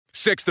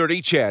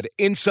630 CHED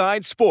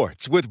Inside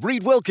Sports with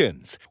Reed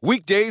Wilkins.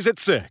 Weekdays at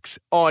 6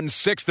 on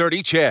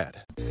 630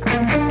 CHED.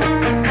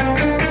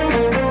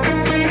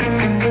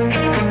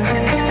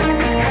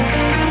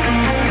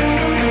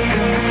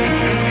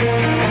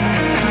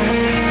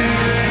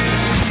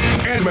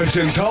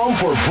 Edmonton's home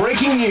for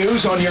breaking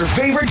news on your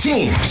favorite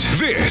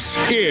teams. This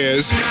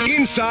is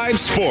Inside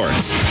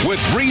Sports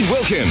with Reed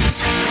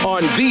Wilkins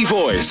on the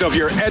voice of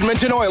your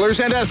Edmonton Oilers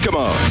and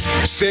Eskimos.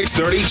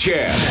 630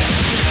 CHED.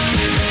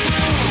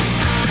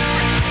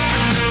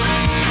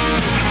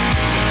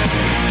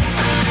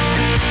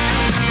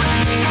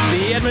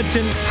 The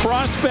Edmonton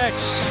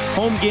Prospects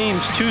home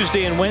games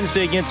Tuesday and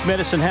Wednesday against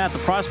Medicine Hat. The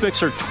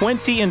Prospects are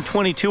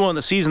 20-22 on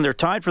the season. They're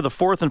tied for the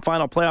fourth and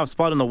final playoff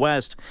spot in the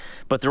West,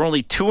 but they're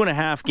only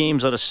 2.5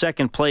 games out of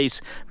second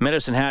place.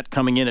 Medicine Hat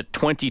coming in at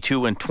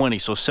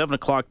 22-20. So 7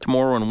 o'clock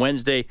tomorrow on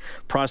Wednesday,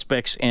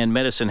 Prospects and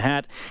Medicine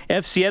Hat.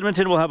 FC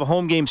Edmonton will have a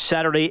home game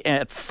Saturday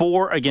at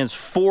 4 against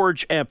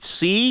Forge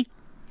FC.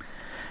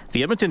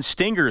 The Edmonton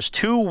Stingers,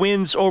 2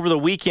 wins over the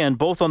weekend,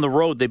 both on the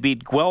road. They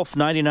beat Guelph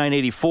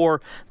 99-84,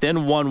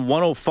 then won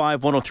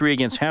 105-103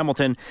 against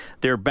Hamilton.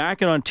 They're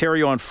back in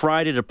Ontario on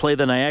Friday to play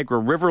the Niagara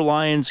River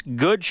Lions.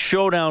 Good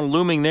showdown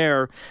looming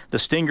there. The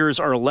Stingers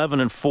are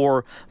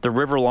 11-4. The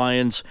River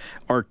Lions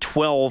are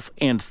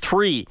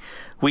 12-3.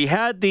 We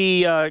had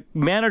the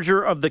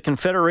manager of the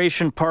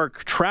Confederation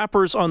Park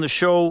Trappers on the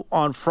show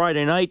on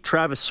Friday night,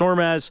 Travis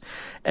Sormaz,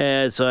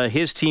 as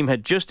his team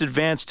had just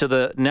advanced to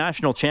the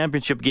national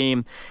championship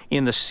game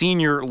in the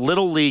Senior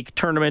Little League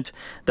tournament.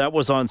 That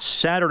was on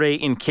Saturday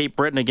in Cape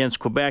Breton against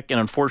Quebec,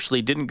 and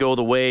unfortunately didn't go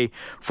the way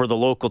for the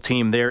local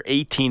team there.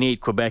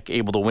 18-8 Quebec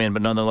able to win,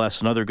 but nonetheless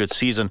another good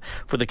season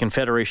for the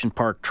Confederation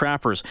Park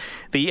Trappers.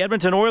 The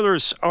Edmonton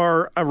Oilers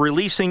are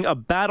releasing a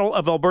Battle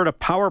of Alberta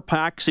Power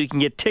Pack, so you can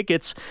get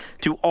tickets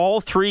to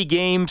all 3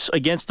 games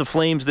against the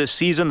Flames this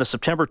season, the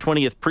September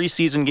 20th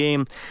preseason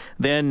game,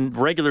 then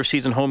regular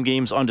season home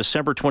games on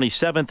December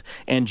 27th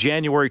and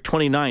January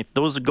 29th.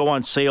 Those go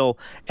on sale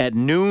at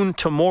noon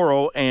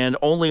tomorrow and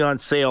only on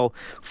sale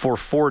for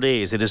 4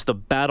 days. It is the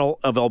Battle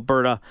of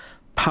Alberta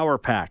Power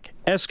Pack.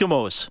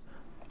 Eskimos,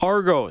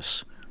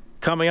 Argos,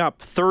 coming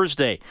up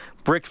Thursday.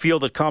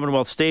 Brickfield at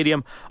Commonwealth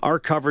Stadium. Our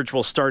coverage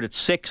will start at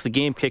 6. The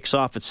game kicks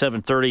off at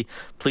 7:30.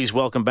 Please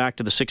welcome back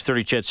to the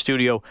 630 CHED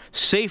studio,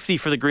 safety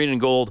for the Green and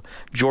Gold,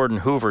 Jordan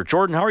Hoover.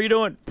 Jordan, how are you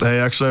doing? Hey,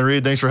 excellent,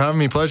 Reed. Thanks for having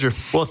me. Pleasure.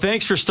 Well,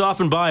 thanks for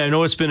stopping by. I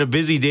know it's been a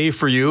busy day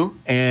for you,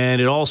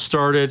 and it all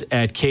started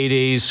at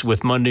K-Days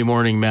with Monday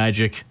Morning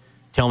Magic.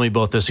 Tell me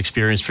about this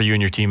experience for you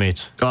and your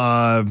teammates.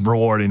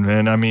 Rewarding,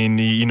 man. I mean,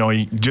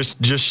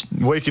 just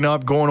waking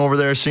up, going over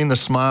there, seeing the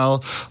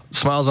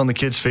smiles on the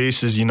kids'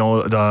 faces. They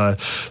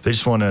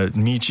just want to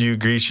meet you,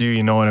 greet you.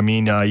 You know what I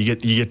mean? You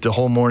get the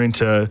whole morning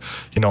to,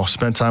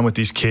 spend time with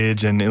these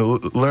kids and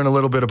learn a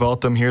little bit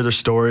about them, hear their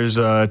stories,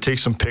 take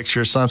some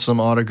pictures, sign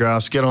some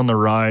autographs, get on the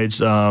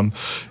rides.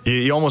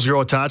 You almost grow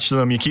attached to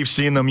them. You keep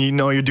seeing them.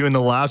 You're doing the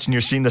laps and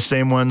you're seeing the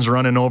same ones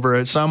running over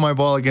it. Sign my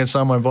ball again.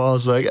 Sign my ball.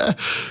 It's like,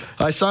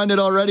 I signed it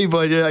already,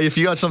 but yeah, if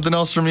you got something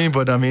else for me.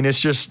 But I mean, it's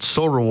just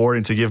so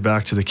rewarding to give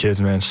back to the kids,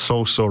 man.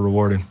 So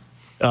rewarding.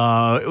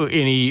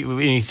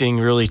 Anything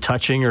really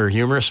touching or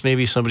humorous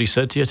maybe somebody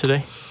said to you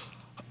today?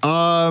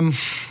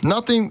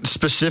 Nothing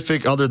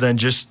specific other than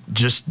just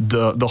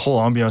the whole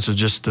ambiance of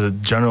just the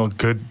general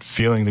good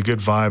feeling, the good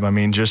vibe. I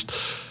mean, just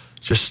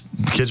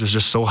the kids were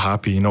just so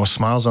happy,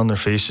 smiles on their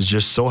faces,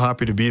 just so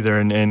happy to be there,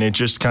 and it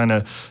just kind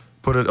of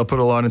put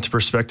a lot into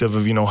perspective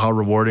of how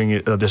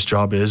rewarding this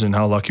job is and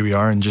how lucky we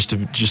are, and just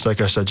like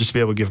I said, just to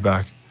be able to give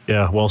back.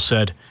 Yeah, well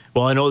said.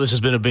 Well, I know this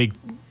has been a big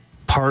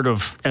part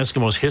of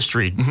Eskimos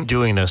history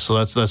doing this, so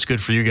that's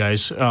good for you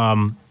guys.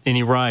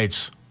 Any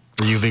rides?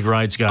 Are you a big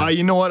rides guy?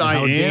 You know what?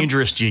 How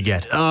dangerous do you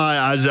get?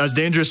 As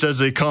dangerous as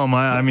they come.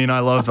 I mean, I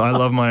love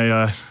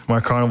my my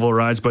carnival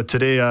rides, but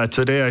today I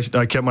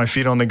kept my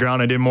feet on the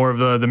ground. I did more of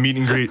the meet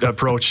and greet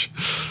approach.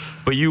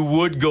 But you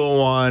would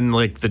go on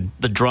like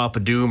the drop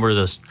of doom or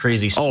the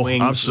crazy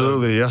swings? Oh,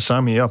 absolutely. Yeah,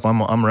 sign me up.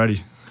 I'm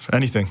ready.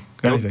 Anything.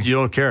 You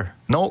don't care?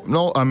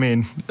 No. I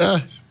mean,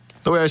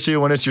 the way I see it,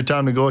 when it's your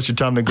time to go, it's your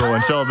time to go.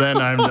 Until then,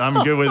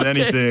 I'm good with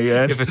anything.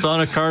 If it's on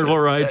a carnival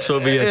ride,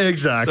 so be it.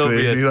 Exactly. So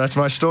be it. That's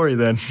my story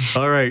then.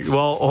 All right.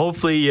 Well,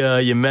 hopefully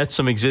you met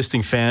some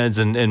existing fans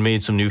and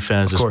made some new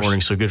fans this morning.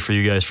 So good for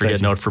you guys for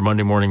getting out for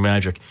Monday Morning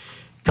Magic.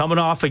 Coming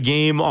off a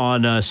game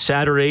on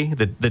Saturday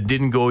that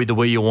didn't go the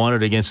way you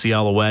wanted against the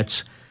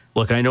Alouettes.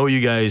 Look, I know you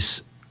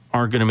guys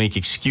aren't going to make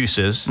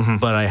excuses,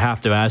 but I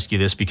have to ask you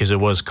this because it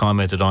was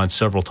commented on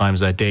several times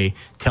that day.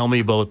 Tell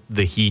me about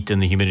the heat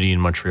and the humidity in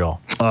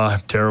Montreal.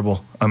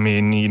 Terrible. I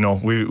mean,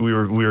 we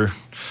were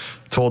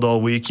told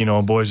all week,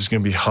 boys, it's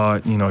going to be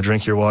hot.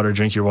 Drink your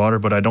water.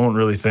 But I don't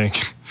really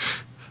think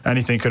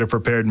anything could have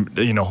prepared,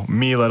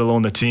 me, let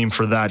alone the team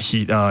for that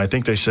heat. I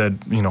think they said,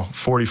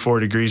 44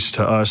 degrees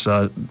to us,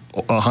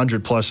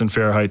 100 plus in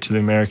Fahrenheit to the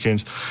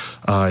Americans.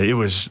 It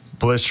was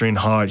blistering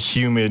hot,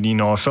 humid.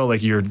 I felt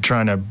like you were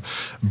trying to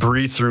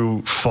breathe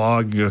through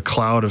fog, a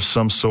cloud of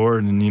some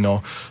sort,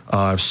 and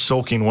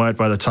soaking wet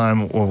by the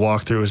time the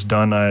walkthrough was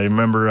done. I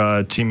remember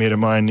a teammate of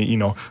mine,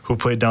 who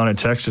played down in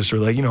Texas, were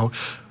like,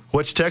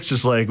 what's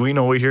Texas like?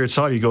 We hear it's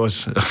hot. He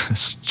goes,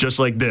 it's just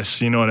like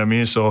this. You know what I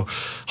mean? So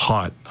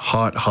hot,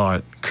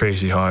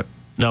 crazy hot.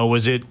 No,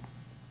 did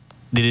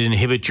it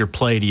inhibit your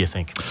play, do you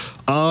think?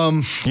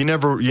 You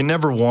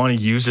never want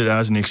to use it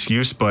as an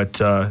excuse, but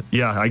I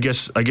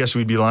guess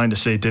we'd be lying to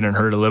say it didn't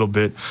hurt a little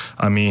bit.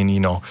 I mean,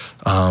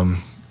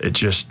 it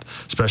just,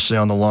 especially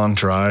on the long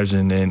drives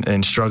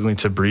and struggling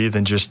to breathe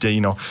and just,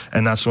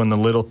 and that's when the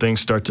little things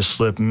start to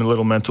slip,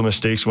 little mental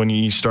mistakes, when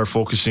you start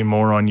focusing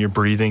more on your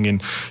breathing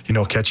and,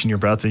 catching your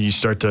breath, and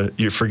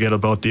you forget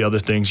about the other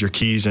things, your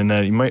keys, and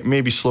that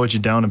maybe slowed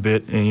you down a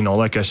bit. And,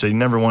 like I said, you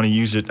never want to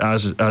use it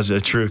as a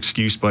true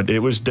excuse, but it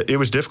was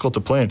difficult to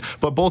play in.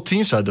 But both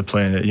teams had to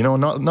play in it,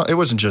 not it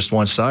wasn't just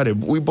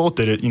one-sided. We both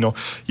did it,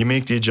 you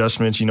make the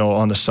adjustments,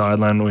 on the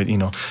sideline with,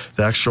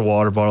 the extra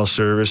water bottle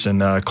service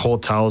and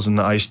cold towels in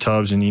the ice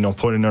tubs and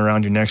putting it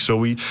around your neck. So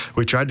we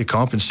tried to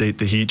compensate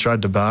the heat,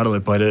 tried to battle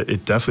it, but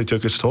it definitely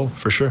took its toll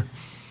for sure.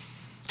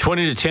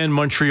 20-10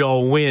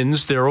 Montreal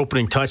wins. Their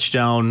opening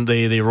touchdown,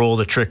 they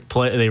rolled a trick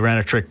play. They ran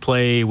a trick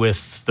play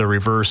with the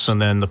reverse and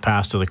then the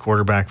pass to the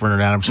quarterback, Vernon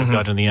Adams, who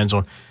got in the end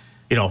zone.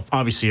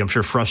 Obviously, I'm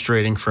sure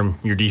frustrating from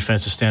your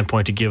defensive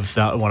standpoint to give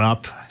that one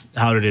up.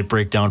 How did it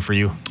break down for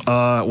you?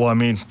 Well, I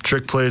mean,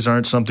 trick plays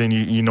aren't something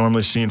you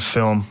normally see in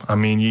film. I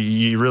mean,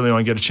 you really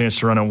only get a chance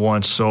to run it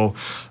once. So,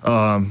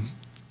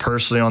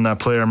 personally on that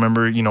play, I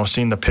remember,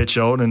 seeing the pitch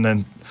out and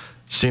then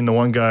seeing the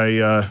one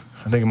guy,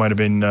 I think it might have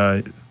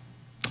been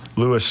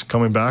Lewis,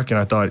 coming back, and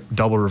I thought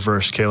double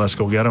reverse, okay, let's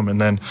go get him, and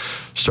then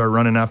start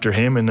running after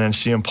him and then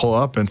see him pull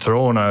up and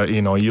throw, and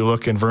you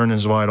look and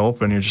Vernon's wide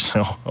open, you're just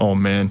oh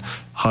man,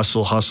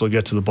 hustle,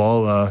 get to the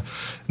ball.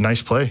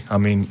 Nice play. I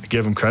mean,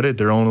 give them credit,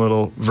 their own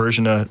little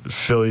version of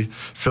Philly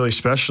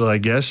special, I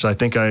guess. I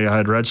think I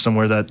had read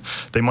somewhere that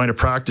they might have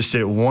practiced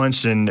it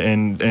once and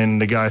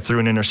the guy threw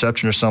an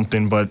interception or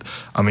something, but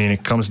I mean,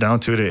 it comes down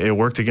to it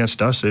worked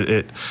against us.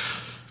 It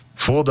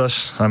fooled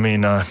us. I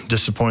mean,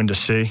 disappointing to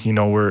see.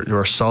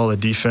 We're a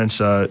solid defense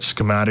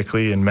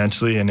schematically and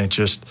mentally, and it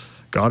just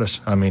got us.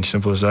 I mean,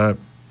 simple as that.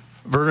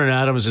 Vernon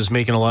Adams is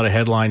making a lot of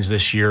headlines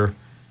this year.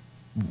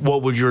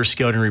 What would your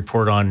scouting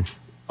report on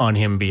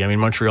him be? I mean,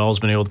 Montreal's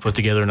been able to put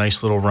together a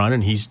nice little run,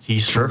 and he's sure.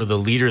 Sort of the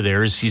leader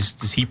there. Does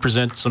he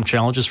present some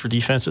challenges for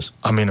defenses?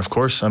 I mean, of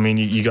course. I mean,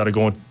 you got to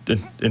go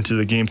into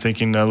the game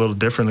thinking a little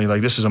differently.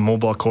 Like, this is a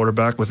mobile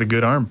quarterback with a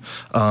good arm.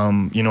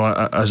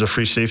 As a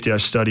free safety, I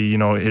study,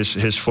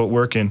 his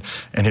footwork and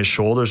his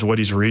shoulders, what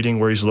he's reading,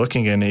 where he's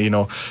looking, and,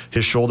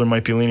 his shoulder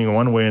might be leaning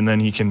one way, and then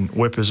he can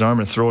whip his arm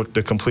and throw it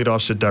the complete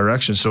opposite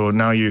direction. So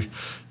now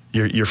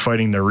you're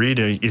fighting the read.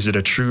 Is it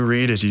a true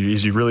read? Is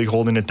he really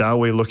holding it that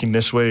way, looking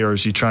this way, or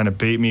is he trying to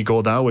bait me,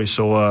 go that way?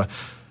 So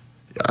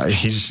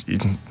he's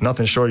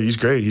nothing short. He's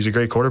great. He's a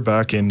great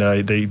quarterback, and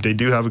they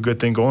do have a good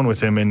thing going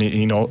with him. And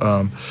he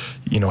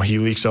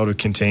leaks out of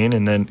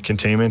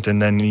containment,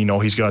 and then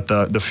he's got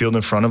the field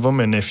in front of him.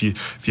 And if you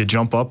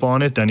jump up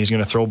on it, then he's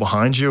going to throw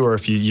behind you, or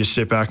if you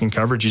sit back in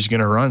coverage, he's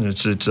going to run.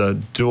 It's a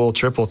dual,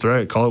 triple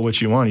threat. Call it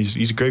what you want.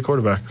 He's a great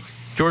quarterback.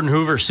 Jordan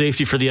Hoover,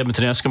 safety for the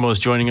Edmonton Eskimos,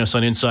 joining us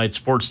on Inside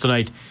Sports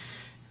tonight.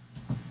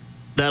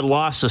 That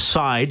loss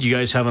aside, you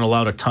guys haven't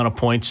allowed a ton of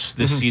points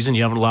this season.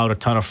 You haven't allowed a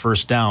ton of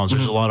first downs.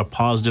 There's a lot of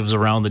positives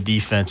around the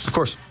defense. Of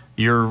course.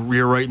 You're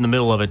right in the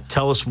middle of it.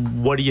 Tell us,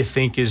 what do you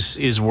think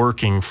is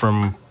working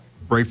from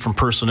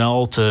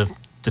personnel to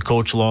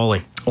Coach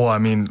Lawley? Well, I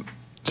mean,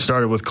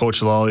 started with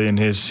Coach Lawley and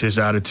his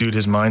attitude,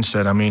 his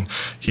mindset. I mean,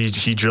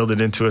 he drilled it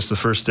into us the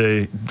first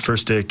day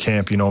at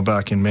camp,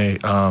 back in May.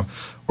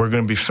 We're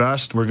going to be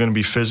fast, we're going to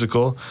be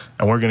physical,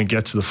 and we're going to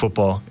get to the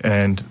football.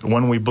 And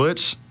when we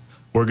blitz,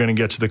 we're going to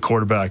get to the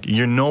quarterback.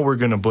 We're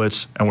going to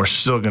blitz, and we're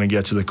still going to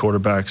get to the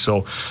quarterback.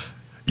 So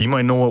you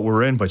might know what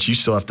we're in, but you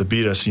still have to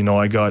beat us.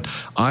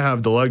 I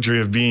have the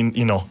luxury of being,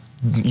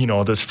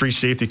 this free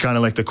safety, kind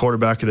of like the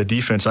quarterback of the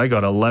defense. I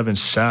got 11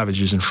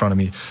 savages in front of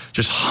me,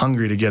 just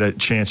hungry to get a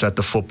chance at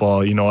the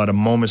football. At a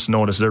moment's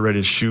notice, they're ready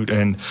to shoot,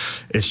 and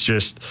it's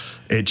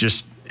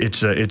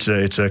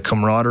a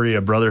camaraderie,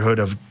 a brotherhood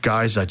of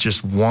guys that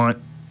just want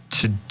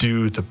to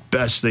do the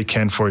best they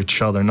can for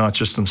each other, not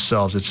just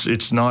themselves.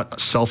 It's not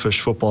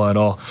selfish football at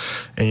all.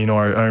 And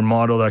our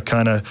motto, that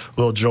kind of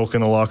little joke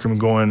in the locker room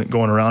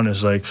going around,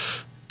 is like,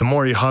 the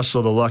more you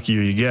hustle, the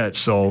luckier you get.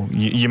 So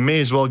you may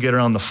as well get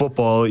around the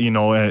football.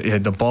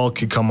 And the ball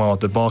could come out,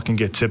 the ball can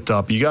get tipped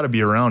up. You got to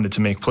be around it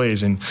to make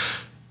plays, and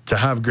to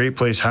have great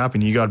plays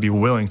happen, you got to be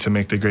willing to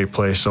make the great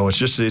play. So it's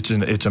a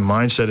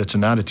mindset, it's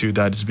an attitude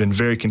that has been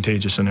very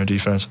contagious in our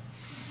defense.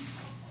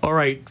 All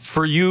right,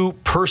 for you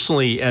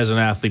personally as an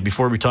athlete,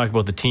 before we talk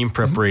about the team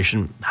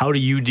preparation, how do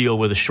you deal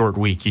with a short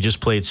week? You just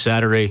played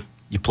Saturday,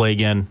 you play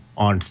again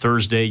on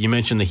Thursday. You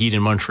mentioned the heat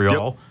in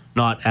Montreal. Yep.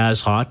 not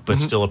as hot, but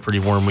still a pretty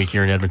warm week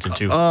here in Edmonton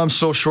too.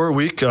 So short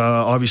week.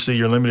 Obviously,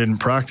 you're limited in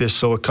practice,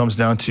 so it comes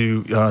down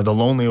to the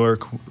lonely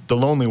work. The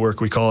lonely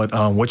work, we call it.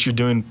 What you're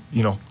doing,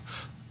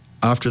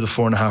 after the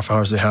 4.5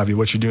 hours they have you.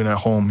 What you're doing at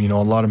home.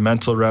 A lot of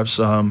mental reps.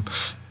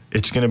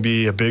 It's going to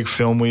be a big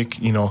film week.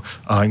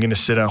 I'm going to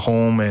sit at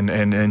home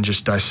and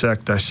just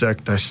dissect,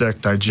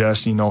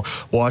 digest.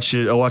 Watch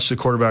it. Watch the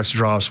quarterback's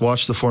drops.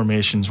 Watch the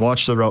formations.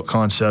 Watch the route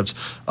concepts.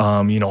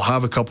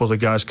 Have a couple of the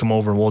guys come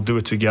over. We'll do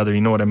it together.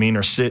 You know what I mean?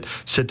 Or sit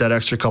that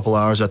extra couple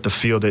hours at the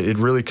field. It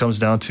really comes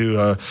down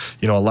to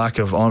a lack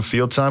of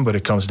on-field time, but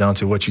it comes down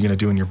to what you're going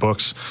to do in your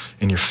books,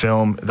 in your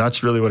film.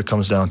 That's really what it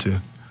comes down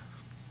to.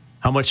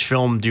 How much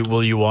film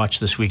will you watch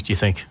this week, do you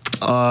think?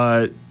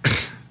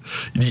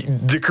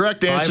 The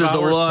correct answer is a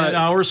lot. 10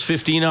 hours,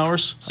 15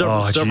 hours,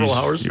 several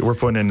hours. We're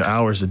putting in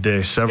hours a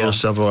day,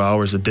 several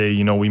hours a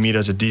day. We meet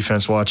as a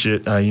defense, watch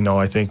it.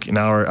 I think an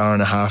hour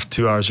and a half,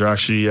 2 hours are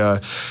actually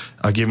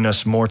giving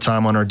us more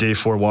time on our day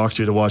 4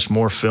 walkthrough to watch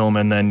more film,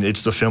 and then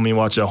it's the film you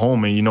watch at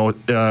home. And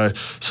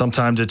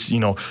sometimes it's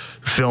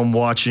film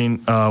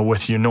watching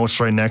with your notes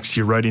right next to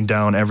you, writing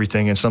down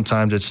everything, and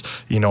sometimes it's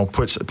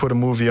put a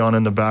movie on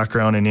in the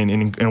background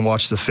and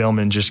watch the film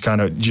and just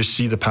kind of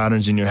see the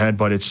patterns in your head.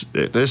 But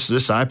this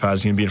iPad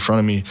is going to be in front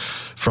of me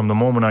from the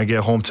moment I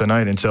get home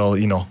tonight until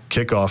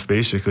kickoff.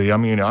 Basically,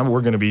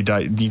 we're going to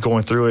be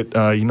going through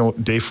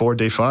it. Day 4,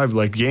 day 5,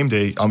 like game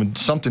day.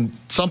 Something.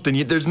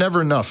 There's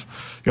never enough.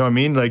 You know what I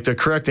mean? Like, the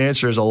correct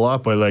answer is a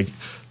lot, but like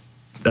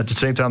at the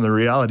same time, the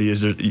reality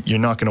is that you're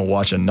not going to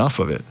watch enough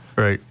of it.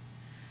 Right.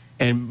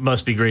 And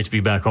must be great to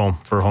be back home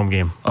for a home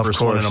game. First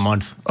one in a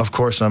month. Of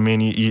course.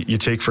 You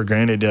take for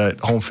granted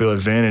home field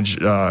advantage.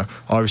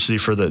 Obviously,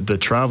 for the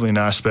traveling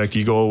aspect,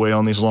 you go away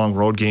on these long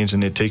road games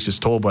and it takes its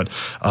toll. But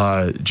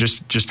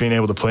just being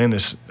able to play in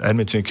this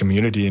Edmonton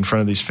community in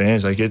front of these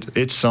fans, like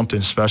it's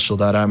something special.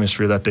 That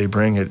atmosphere that they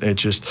bring, it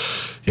just,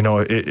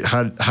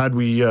 had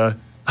we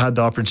had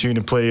the opportunity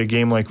to play a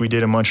game like we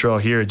did in Montreal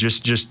here,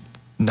 just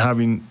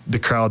having the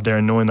crowd there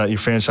and knowing that your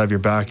fans have your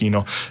back,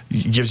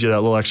 gives you that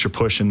little extra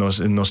push in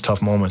those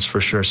tough moments for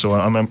sure. So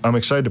I'm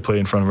excited to play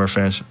in front of our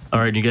fans. All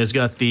right, you guys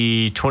got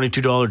the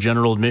 $22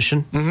 general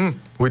admission?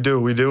 Mm-hmm.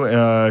 We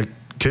do.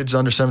 Kids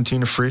under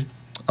 17 are free.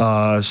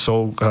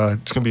 So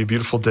it's going to be a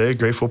beautiful day,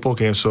 great football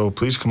game. So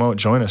please come out and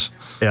join us.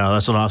 Yeah,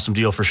 that's an awesome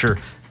deal for sure.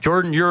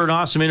 Jordan, you're an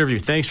awesome interview.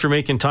 Thanks for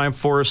making time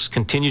for us.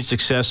 Continued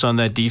success on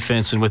that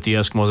defense and with the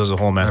Eskimos as a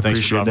whole, man. I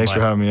appreciate it. Thanks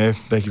for having me.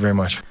 Thank you very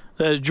much.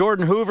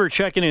 Jordan Hoover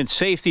checking in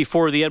safety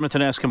for the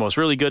Edmonton Eskimos.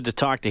 Really good to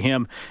talk to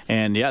him.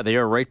 And, yeah, they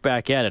are right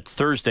back at it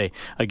Thursday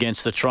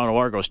against the Toronto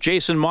Argos.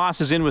 Jason Moss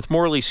is in with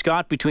Morley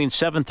Scott between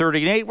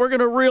 7:30 and 8. We're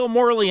going to reel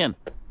Morley in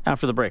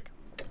after the break.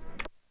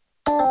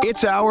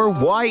 It's our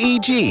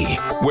YEG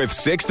with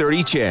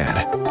 630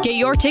 Chad. Get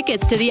your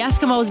tickets to the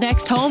Eskimos'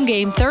 next home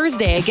game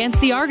Thursday against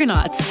the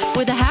Argonauts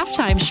with a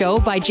halftime show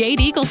by Jade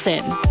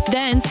Eagleson.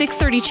 Then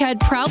 630 Chad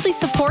proudly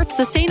supports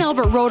the St.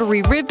 Albert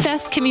Rotary Rib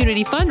Fest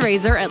community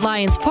fundraiser at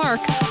Lions Park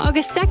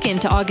August 2nd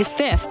to August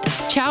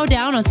 5th. Chow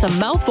down on some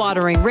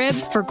mouth-watering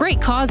ribs for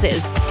great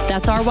causes.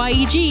 That's our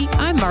YEG.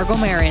 I'm Margot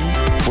Marin.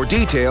 For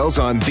details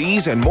on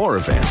these and more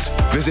events,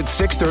 visit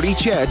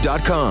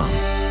 630chad.com.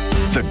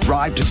 The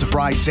Drive to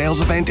Surprise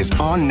sales event is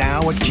on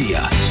now at Kia.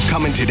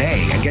 Come in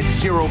today and get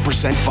 0%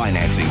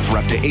 financing for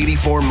up to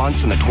 84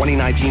 months in the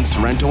 2019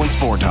 Sorento and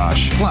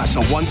Sportage, plus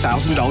a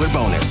 $1,000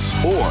 bonus.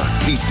 Or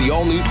lease the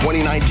all-new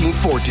 2019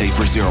 Forte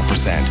for 0%.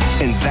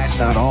 And that's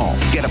not all.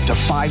 Get up to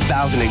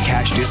 $5,000 in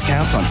cash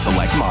discounts on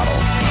select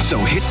models. So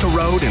hit the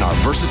road in our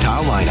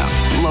versatile lineup,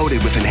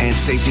 loaded with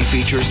enhanced safety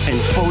features and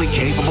fully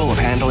capable of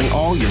handling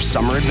all your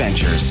summer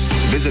adventures.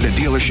 Visit a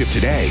dealership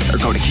today or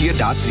go to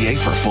kia.ca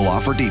for full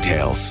offer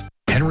details.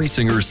 Henry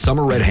Singer's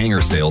Summer Red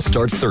Hanger Sale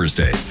starts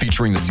Thursday,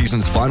 featuring the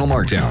season's final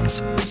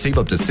markdowns. Save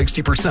up to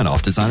 60%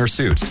 off designer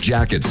suits,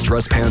 jackets,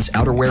 dress pants,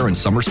 outerwear, and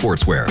summer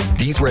sportswear.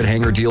 These Red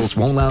Hanger deals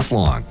won't last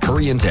long.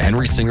 Hurry into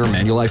Henry Singer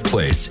Manulife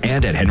Place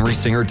and at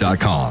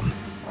henrysinger.com.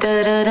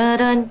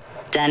 Da-da-da-dun,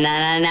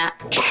 da-na-na-na.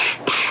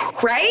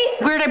 Right?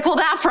 Where did I pull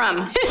that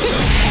from?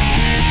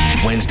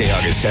 Wednesday,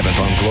 August 7th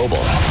on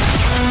Global.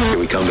 Here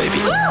we come, baby.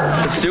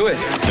 Let's do it.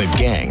 The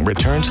gang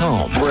returns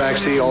home. We're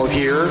actually all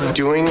here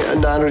doing a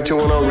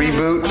 90210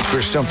 reboot.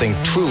 For something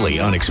truly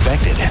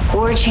unexpected.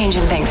 We're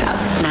changing things up.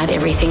 Not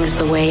everything is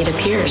the way it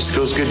appears. It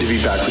feels good to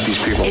be back with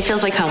these people. It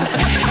feels like home.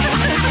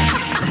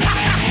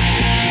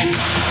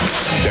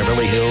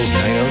 Beverly Hills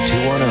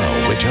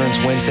 90210 returns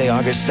Wednesday,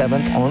 August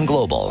 7th on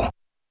Global.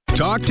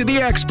 Talk to the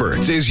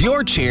Experts is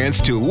your chance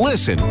to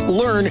listen,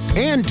 learn,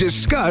 and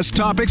discuss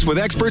topics with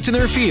experts in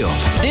their field.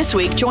 This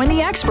week, join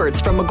the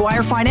experts from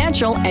Maguire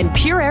Financial and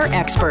Pure Air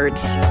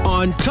Experts.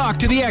 On Talk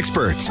to the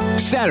Experts,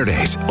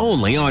 Saturdays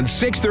only on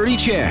 630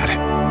 Chad.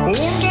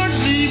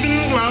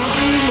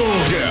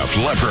 Def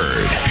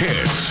Leppard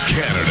hits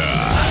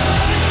Canada.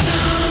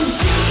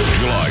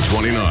 July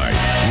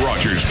 29th,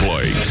 Rogers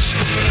Place.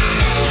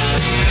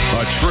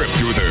 A trip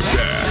through their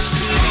best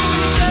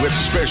with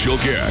special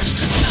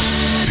guest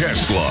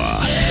Tesla,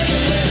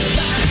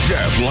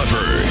 Def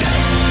Leppard.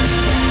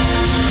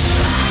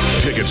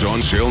 Tickets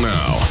on sale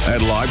now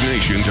at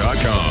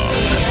livenation.com.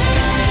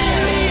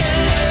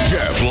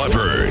 Def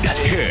Leppard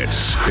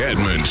hits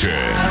Edmonton.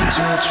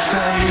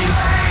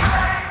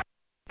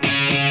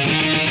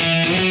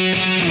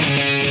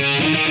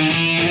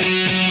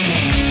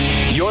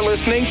 You're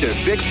listening to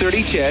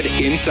 630 CHED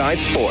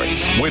Inside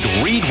Sports with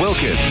Reed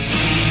Wilkins.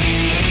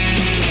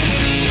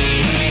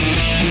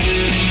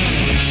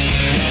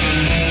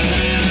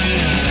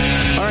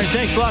 All right,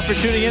 thanks a lot for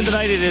tuning in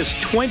tonight. It is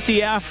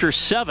 20 after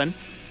 7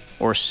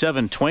 or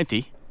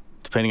 7:20,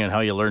 depending on how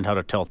you learned how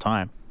to tell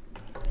time.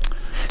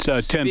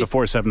 It's 10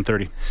 before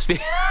 7:30.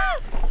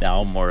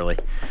 Now, Morley.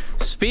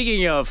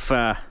 Speaking of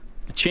the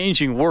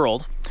changing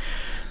world,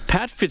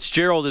 Pat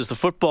Fitzgerald is the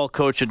football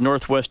coach at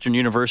Northwestern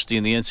University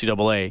in the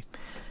NCAA.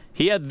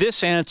 He had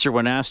this answer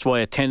when asked why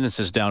attendance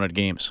is down at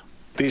games.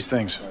 These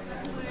things.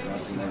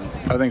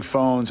 I think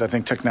phones, I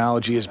think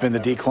technology has been the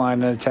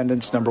decline in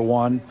attendance, number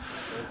one.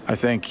 I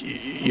think,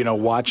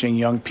 watching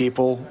young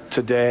people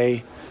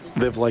today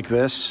live like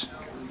this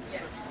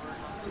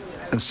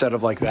instead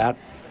of like that.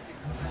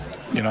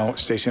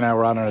 Stacey and I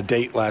were out on a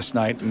date last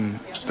night, and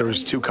there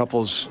was two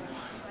groups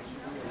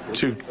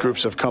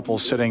of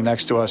couples sitting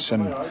next to us,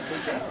 and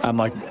I'm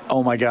like,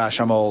 oh my gosh,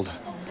 I'm old.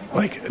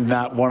 Like,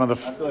 not one of the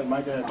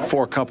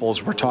four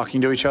couples were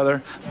talking to each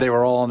other. They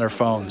were all on their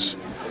phones.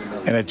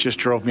 And it just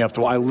drove me up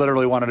the wall. I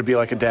literally wanted to be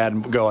like a dad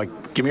and go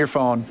like, give me your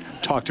phone,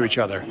 talk to each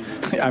other.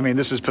 I mean,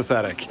 this is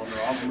pathetic.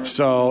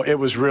 So it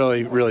was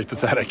really, really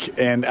pathetic.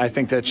 And I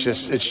think it's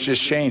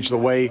just changed the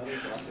way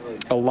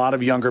a lot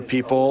of younger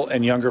people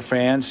and younger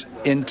fans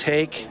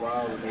intake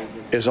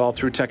is all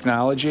through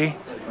technology.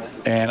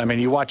 And I mean,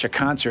 you watch a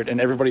concert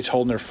and everybody's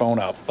holding their phone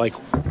up. Like,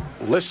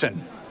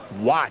 listen,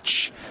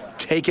 watch,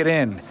 take it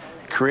in.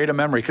 Create a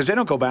memory, because they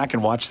don't go back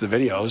and watch the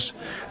videos.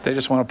 They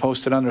just want to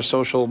post it on their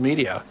social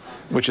media,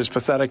 which is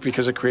pathetic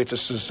because it creates a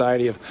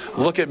society of,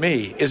 look at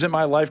me, isn't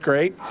my life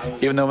great?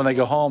 Even though when they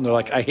go home, they're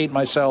like, I hate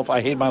myself,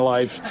 I hate my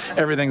life,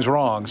 everything's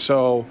wrong.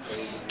 So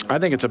I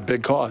think it's a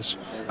big cause.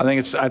 I think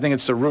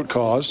it's the root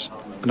cause,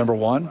 number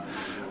one.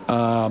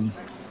 I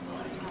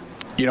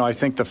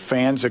think the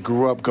fans that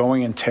grew up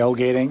going and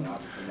tailgating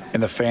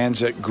and the fans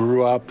that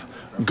grew up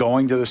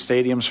going to the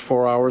stadiums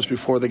 4 hours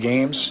before the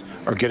games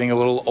are getting a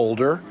little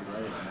older.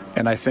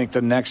 And I think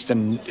the next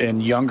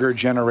and younger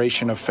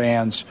generation of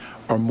fans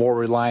are more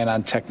reliant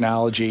on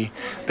technology.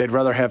 They'd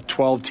rather have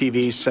 12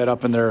 TVs set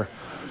up in their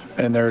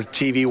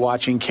TV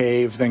watching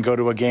cave than go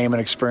to a game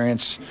and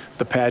experience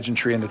the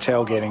pageantry and the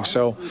tailgating.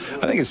 So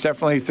I think it's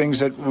definitely things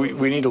that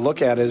we need to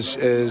look at as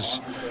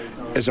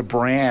a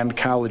brand,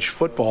 college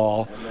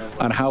football,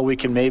 on how we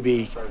can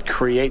maybe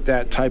create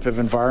that type of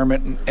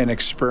environment and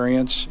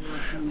experience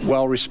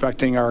while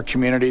respecting our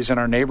communities and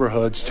our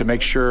neighborhoods to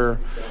make sure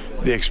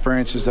the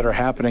experiences that are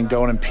happening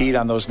don't impede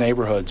on those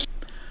neighborhoods.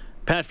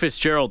 Pat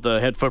Fitzgerald, the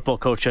head football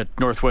coach at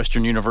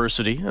Northwestern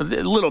University. A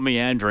little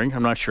meandering.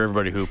 I'm not sure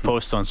everybody who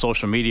posts on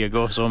social media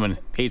goes home and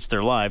hates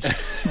their lives.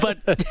 But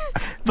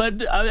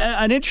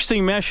an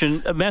interesting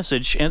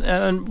message,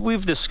 and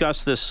we've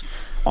discussed this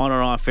on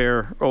and off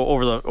air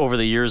over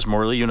the years,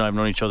 Morley. You and I have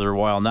known each other a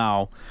while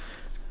now.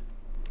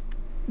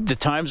 The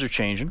times are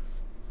changing.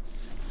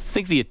 I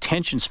think the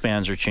attention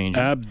spans are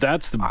changing.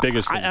 That's the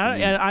biggest thing.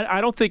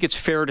 I don't think it's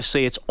fair to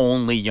say it's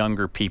only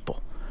younger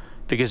people,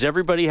 because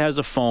everybody has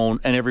a phone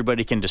and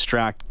everybody can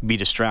be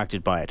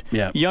distracted by it.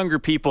 Yeah. Younger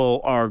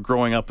people are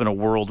growing up in a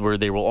world where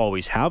they will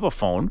always have a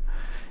phone,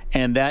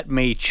 and that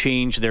may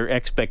change their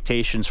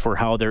expectations for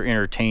how they're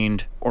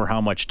entertained or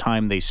how much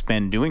time they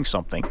spend doing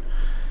something.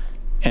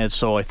 And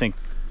so I think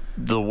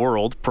the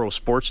world, pro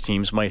sports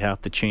teams might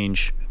have to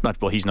change.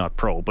 He's not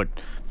pro, but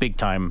big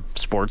time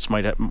sports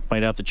might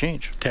have to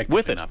change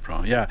with it. Not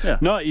pro, yeah.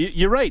 No,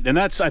 you're right, and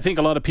I think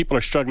a lot of people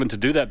are struggling to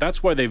do that.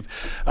 That's why they've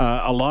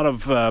a lot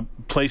of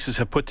places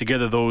have put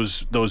together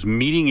those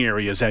meeting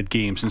areas at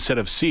games instead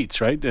of seats.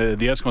 Right, the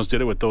Eskimos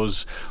did it with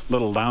those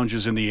little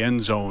lounges in the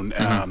end zone.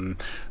 Mm-hmm.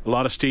 A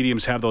lot of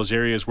stadiums have those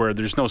areas where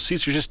there's no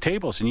seats; there's just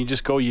tables, and you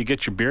just go, you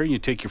get your beer, and you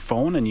take your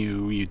phone, and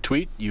you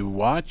tweet, you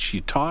watch,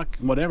 you talk,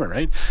 whatever.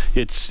 Right?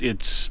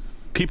 It's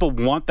people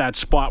want that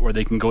spot where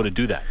they can go to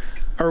do that.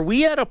 Are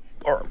we at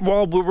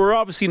well, we're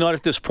obviously not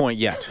at this point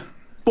yet.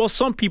 Well,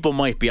 some people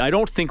might be. I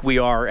don't think we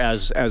are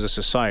as a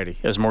society,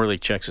 as Morley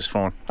checks his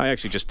phone. I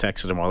actually just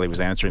texted him while he was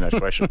answering that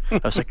question.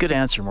 I was like, good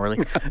answer,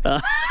 Morley.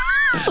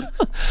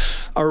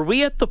 Are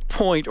we at the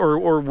point,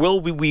 or will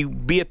we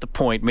be at the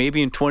point,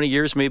 maybe in 20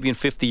 years, maybe in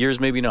 50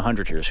 years, maybe in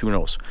 100 years, who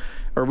knows?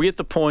 Are we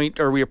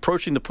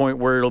approaching the point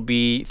where it'll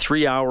be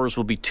 3 hours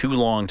will be too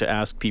long to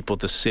ask people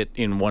to sit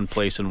in one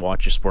place and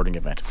watch a sporting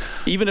event,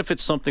 even if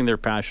it's something they're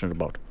passionate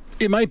about?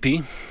 It might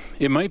be.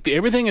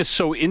 Everything is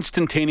so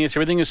instantaneous.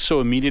 Everything is so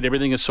immediate.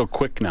 Everything is so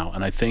quick now.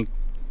 And I think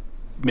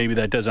maybe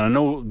that does. And I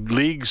know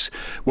leagues,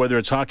 whether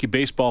it's hockey,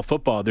 baseball,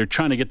 football, they're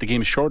trying to get the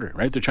games shorter,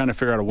 right? They're trying to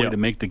figure out a way to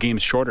make the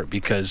games shorter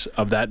because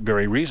of that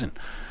very reason.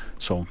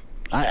 So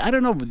I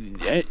don't know.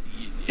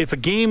 If a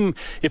game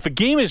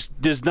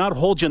does not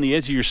hold you on the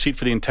edge of your seat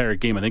for the entire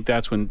game, I think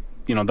that's when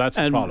That's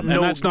the problem.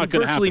 And that's not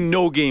going to happen. Virtually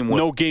no game will.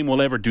 No game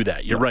will ever do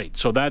that. You're right.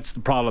 So that's the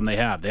problem they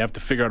have. They have to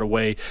figure out a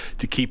way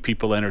to keep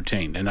people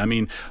entertained. And I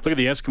mean, look at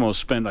the Eskimos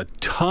spend a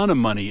ton of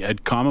money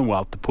at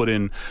Commonwealth to put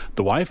in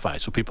the Wi-Fi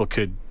so people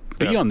could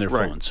be on their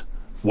phones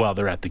while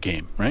they're at the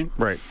game, right?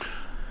 Right.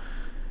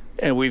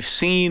 And we've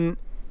seen...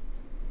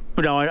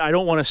 Now, I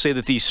don't want to say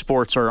that these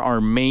sports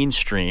are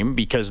mainstream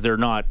because they're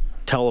not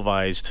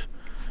televised.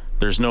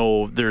 There's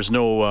no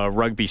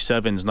rugby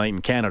sevens night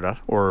in Canada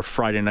or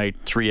Friday night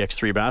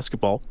 3x3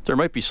 basketball. There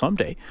might be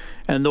someday.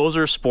 And those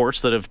are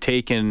sports that have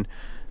taken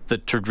the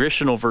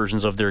traditional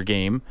versions of their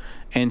game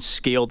and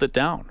scaled it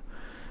down.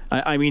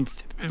 I mean,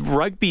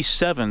 rugby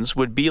sevens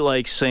would be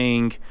like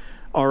saying,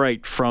 all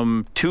right,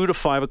 from 2 to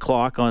 5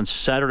 o'clock on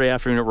Saturday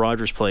afternoon at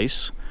Rogers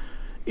Place,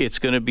 it's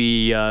going to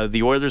be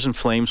the Oilers and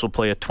Flames will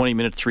play a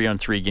 20-minute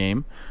 3-on-3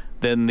 game.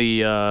 Then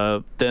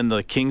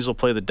the Kings will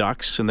play the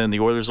Ducks, and then the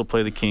Oilers will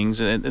play the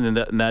Kings, and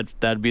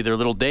that'd be their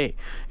little day.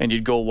 And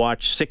you'd go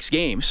watch 6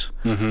 games,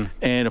 and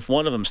if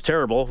one of them's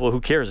terrible, well,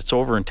 who cares? It's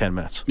over in 10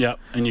 minutes. Yeah,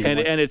 and you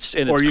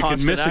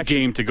can miss a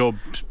game to go,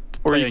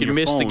 or you can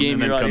miss the game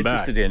you're not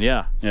interested in.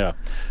 Yeah.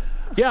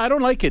 Yeah, I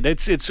don't like it.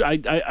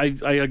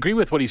 I agree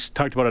with what he's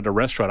talked about at a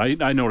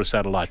restaurant. I notice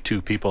that a lot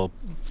too. People,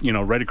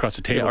 right across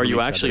the table. Yeah, are you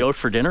actually out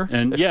for dinner?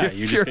 And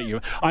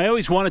I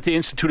always wanted to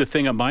institute a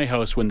thing at my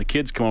house when the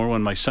kids come over,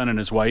 when my son and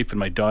his wife and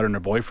my daughter and her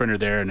boyfriend are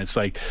there, and it's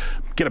like,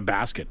 get a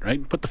basket,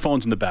 right? Put the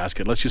phones in the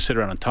basket. Let's just sit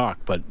around and talk.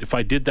 But if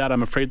I did that,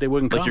 I'm afraid they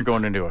wouldn't come. Like you're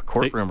going into a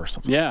courtroom or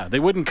something. Yeah, they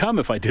wouldn't come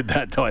if I did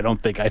that, though. I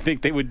don't think. I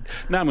think they would.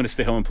 Now I'm going to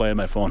stay home and play on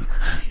my phone.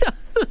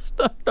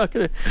 Not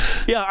gonna,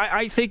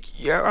 I think.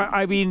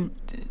 I mean,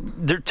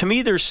 to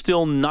me, there's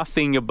still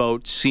nothing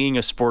about seeing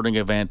a sporting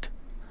event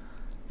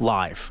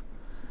live.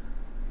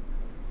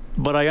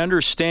 But I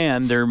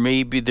understand there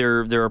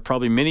are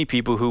probably many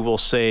people who will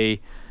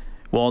say,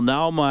 well,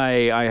 now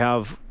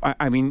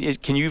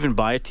can you even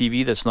buy a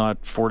TV that's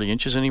not 40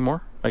 inches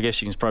anymore? I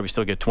guess you can probably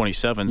still get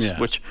 27s,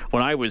 which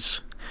when I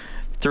was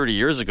 30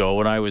 years ago,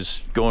 when I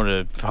was going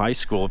to high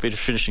school,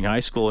 finishing high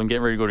school and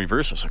getting ready to go to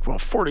university, I was like, well,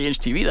 40-inch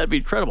TV, that'd be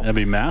incredible. That'd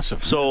be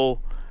massive. So,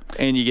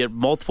 and you get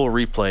multiple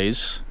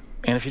replays,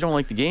 and if you don't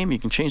like the game, you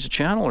can change the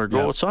channel or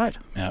go outside.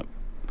 Yeah.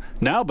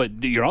 Now,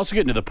 but you're also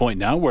getting to the point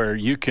now where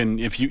you can,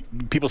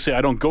 people say,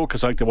 I don't go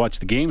because I like to watch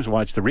the games,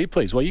 watch the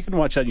replays. Well, you can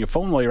watch that on your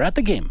phone while you're at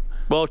the game.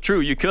 Well, true,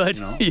 you could.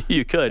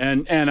 You could.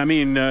 And I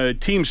mean,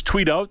 teams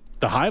tweet out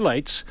the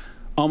highlights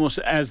almost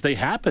as they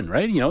happen,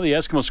 right? The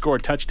Eskimos score a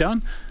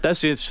touchdown.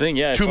 That's the interesting thing,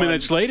 yeah. 2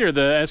 minutes later,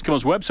 the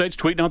Eskimos website's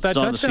tweeting out that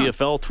touchdown. It's on the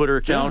CFL Twitter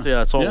account.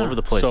 Yeah, it's all over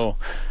the place. So,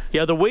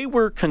 the way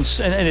we're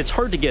and it's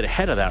hard to get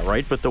ahead of that,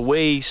 right? But the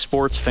way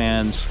sports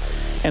fans,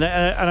 and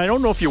I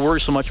don't know if you worry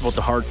so much about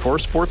the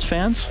hardcore sports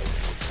fans.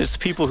 It's the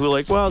people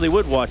who they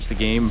would watch the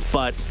game,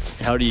 but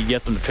how do you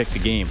get them to pick the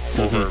game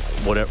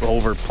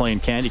over playing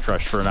Candy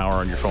Crush for an hour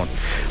on your phone?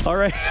 All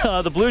right,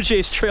 the Blue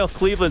Jays trail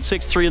Cleveland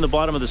 6-3 in the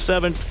bottom of the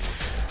 7th.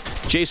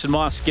 Jason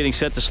Moss getting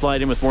set to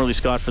slide in with Morley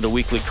Scott for the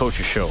weekly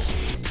Coaches Show.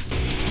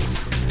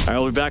 I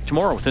will be back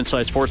tomorrow with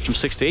Inside Sports from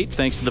 6 to 8.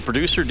 Thanks to the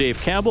producer,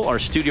 Dave Campbell, our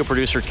studio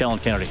producer, Kellen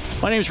Kennedy.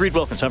 My name is Reed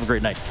Wilkins. Have a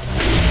great night.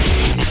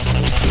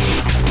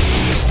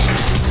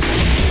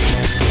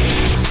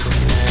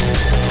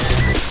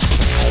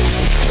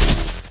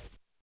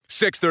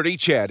 630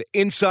 CHED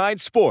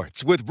Inside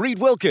Sports with Reed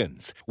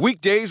Wilkins.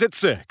 Weekdays at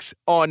 6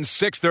 on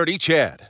 630 CHED.